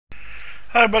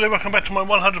Hi everybody, welcome back to my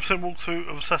 100% walkthrough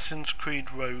of Assassin's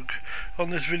Creed Rogue. On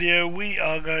this video we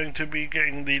are going to be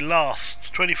getting the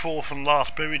 24th and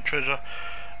last buried treasure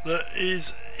that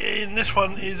is in this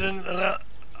one is in an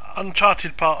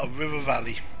uncharted part of River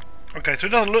Valley. Okay, so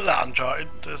it doesn't look that uncharted,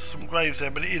 there's some graves there,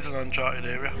 but it is an uncharted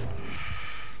area.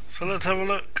 So let's have a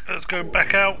look, let's go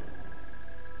back out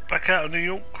of New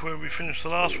York where we finished the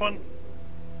last one,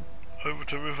 over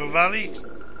to River Valley.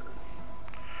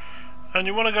 And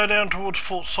you want to go down towards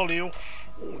Fort Soleil,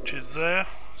 which is there,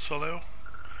 Soleil.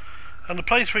 And the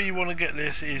place where you want to get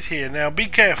this is here. Now be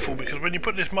careful, because when you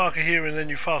put this marker here and then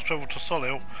you fast travel to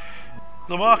Soleil,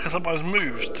 the marker sometimes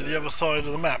moves to the other side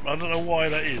of the map. I don't know why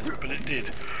that is, but it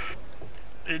did.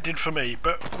 It did for me.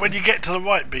 But when you get to the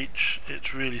right beach,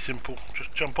 it's really simple.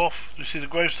 Just jump off. You see the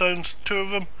gravestones, 2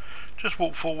 of them. Just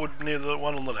walk forward near the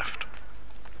one on the left.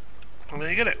 And there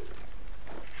you get it.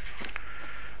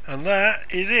 And that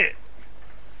is it.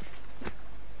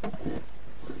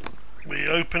 We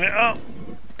open it up,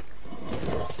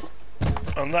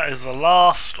 and that is the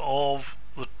last of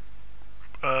the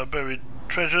buried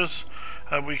treasures.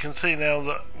 And we can see now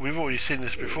that we've already seen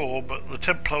this before, but the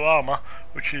Templar armour,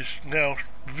 which is now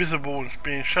visible and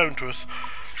being shown to us,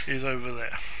 is over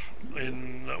there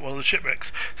in one of the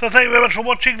shipwrecks. So thank you very much for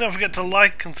watching. Don't forget to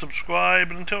like and subscribe,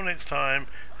 and until next time,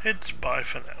 it's bye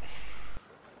for now.